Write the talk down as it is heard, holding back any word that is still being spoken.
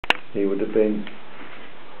he would have been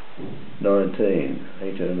 19,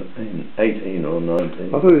 18 or 19.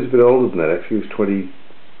 I thought he was a bit older than that actually. He was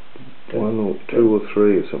 21 or 2 or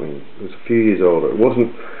 3 or something. It was a few years older. It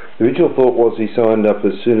wasn't. The original thought was he signed up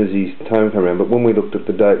as soon as his time came around, but when we looked at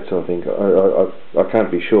the dates, I think, I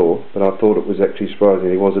can't be sure, but I thought it was actually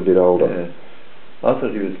surprising he was a bit older. Yeah. I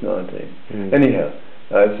thought he was 19. Anyhow,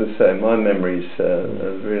 as I say, my memories are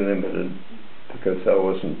very limited because I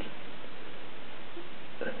wasn't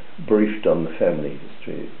briefed on the family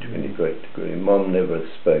history to any great degree. Mom never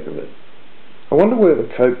spoke of it. I wonder where the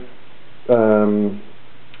Cope,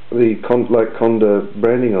 Lake Conda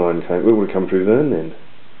branding iron came. It would have come through Vern then.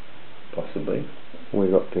 Possibly. We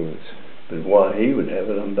got things. But why he would have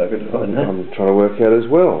it, I'm buggered if I know. I'm trying to work out as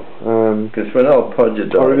well. Because when old Podger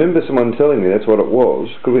died... I remember someone telling me that's what it was,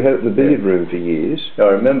 because we had it in the billiard room for years.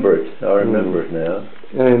 I remember it. I remember it now.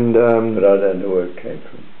 And but I don't know where it came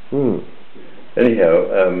from.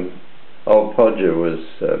 Anyhow, old Podger was...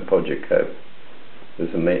 Podger Cope was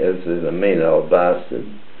a mean old bastard.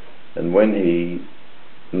 And when he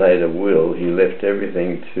made a will, he left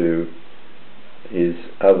everything to his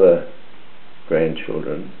other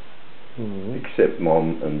grandchildren, except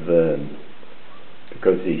Mom and Vern,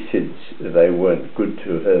 because he said they weren't good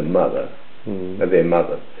to her mother, their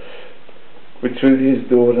mother, which was his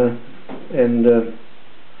daughter, and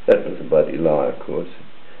that was a bloody lie, of course.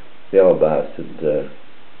 The old bastard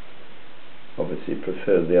obviously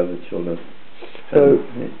preferred the other children. So,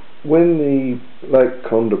 when the Lake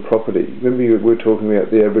Conda property, remember you were talking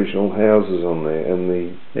about the Aboriginal houses on there and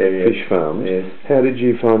the fish farms, how did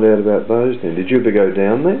you find out about those then? Did you ever go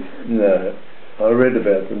down there? No, I read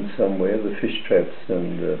about them somewhere, the fish traps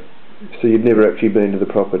and... so you'd never actually been to the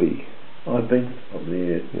property? I've been to the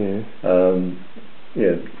property, yeah.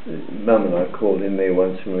 Mum and I called in there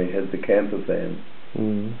once when we had the camper van.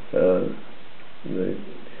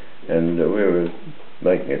 And we were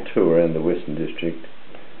making a tour around the Western District.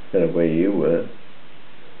 I don't know where you were,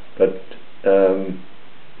 but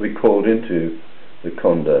we called into the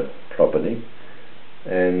Conda property,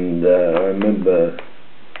 and I remember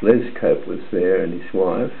Les Cope was there and his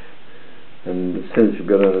wife, and as soon as we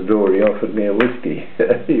got on the door he offered me a whiskey.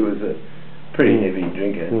 He was a pretty heavy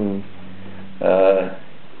drinker,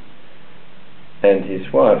 and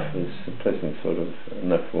his wife was a pleasant sort of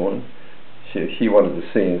enough woman. She wanted to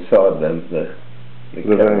see inside the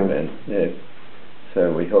caravan,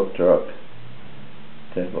 so we helped her up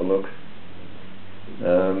to have a look.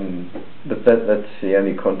 But that's the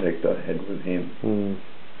only contact I had with him.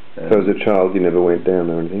 So as a child you never went down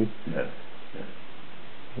or anything? No.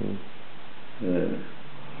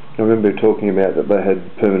 I remember talking about that they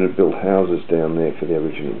had permanent built houses down there for the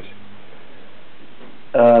Aborigines.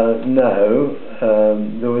 No,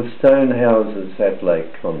 there were stone houses at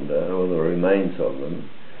Lake Conda, or the remains of them,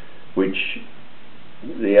 which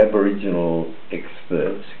the Aboriginal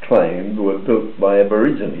experts claimed were built by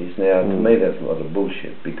Aborigines. Now, to me that's a lot of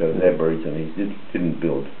bullshit, because Aborigines didn't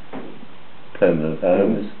build permanent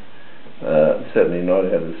homes, certainly not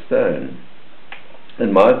out of stone.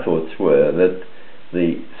 And my thoughts were that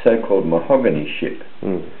the so-called mahogany ship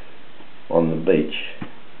on the beach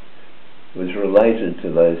was related to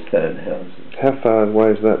those stone houses. How far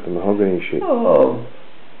away is that, the mahogany ship? Oh,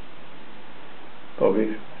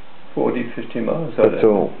 probably 40, 50 miles. That's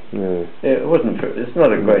all, yeah. It's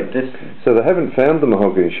not a great distance. So they haven't found the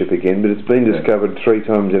mahogany ship again, but it's been discovered 3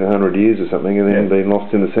 times in 100 years or something, and then been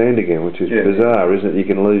lost in the sand again, which is bizarre, isn't it? You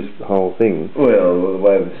can lose the whole thing. Well, the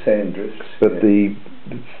way the sand drifts. But the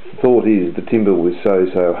thought is the timber was so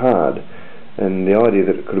hard, and the idea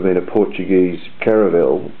that it could have been a Portuguese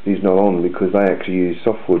caravel is not on, because they actually use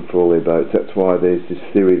softwood for all their boats. That's why there's this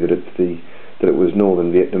theory that it was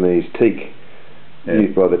northern Vietnamese teak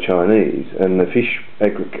used by the Chinese, and the fish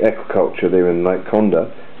aquaculture there in Lake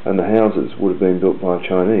Conda and the houses would have been built by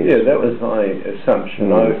Chinese. Yeah, that was my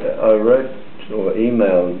assumption. I wrote or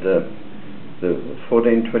emailed the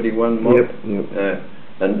 1421 mob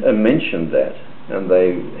and mentioned that, and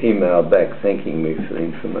they emailed back thanking me for the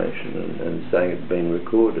information and saying it had been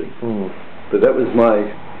recorded. But that was my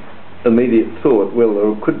immediate thought. Well,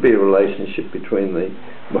 there could be a relationship between the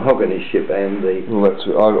mahogany ship and the...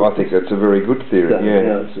 Well, I think that's a very good theory,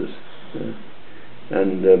 houses.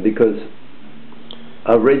 And because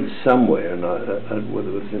I read somewhere, and whether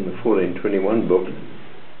it was in the 1421 book,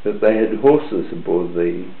 that they had horses aboard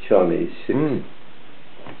the Chinese ships.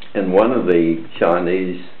 And one of the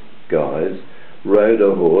Chinese guys rode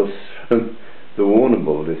a horse from the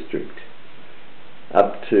Warrnambool district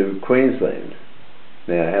up to Queensland.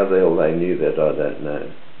 Now, how the hell they knew that, I don't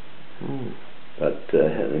know. But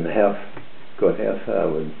and how far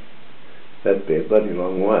would That'd be a bloody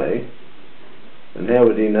long way. And how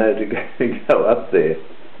would he know to go up there?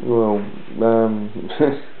 Well,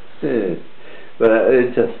 yeah. But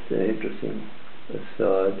it's just an interesting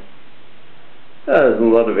aside. There's a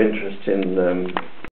lot of interest in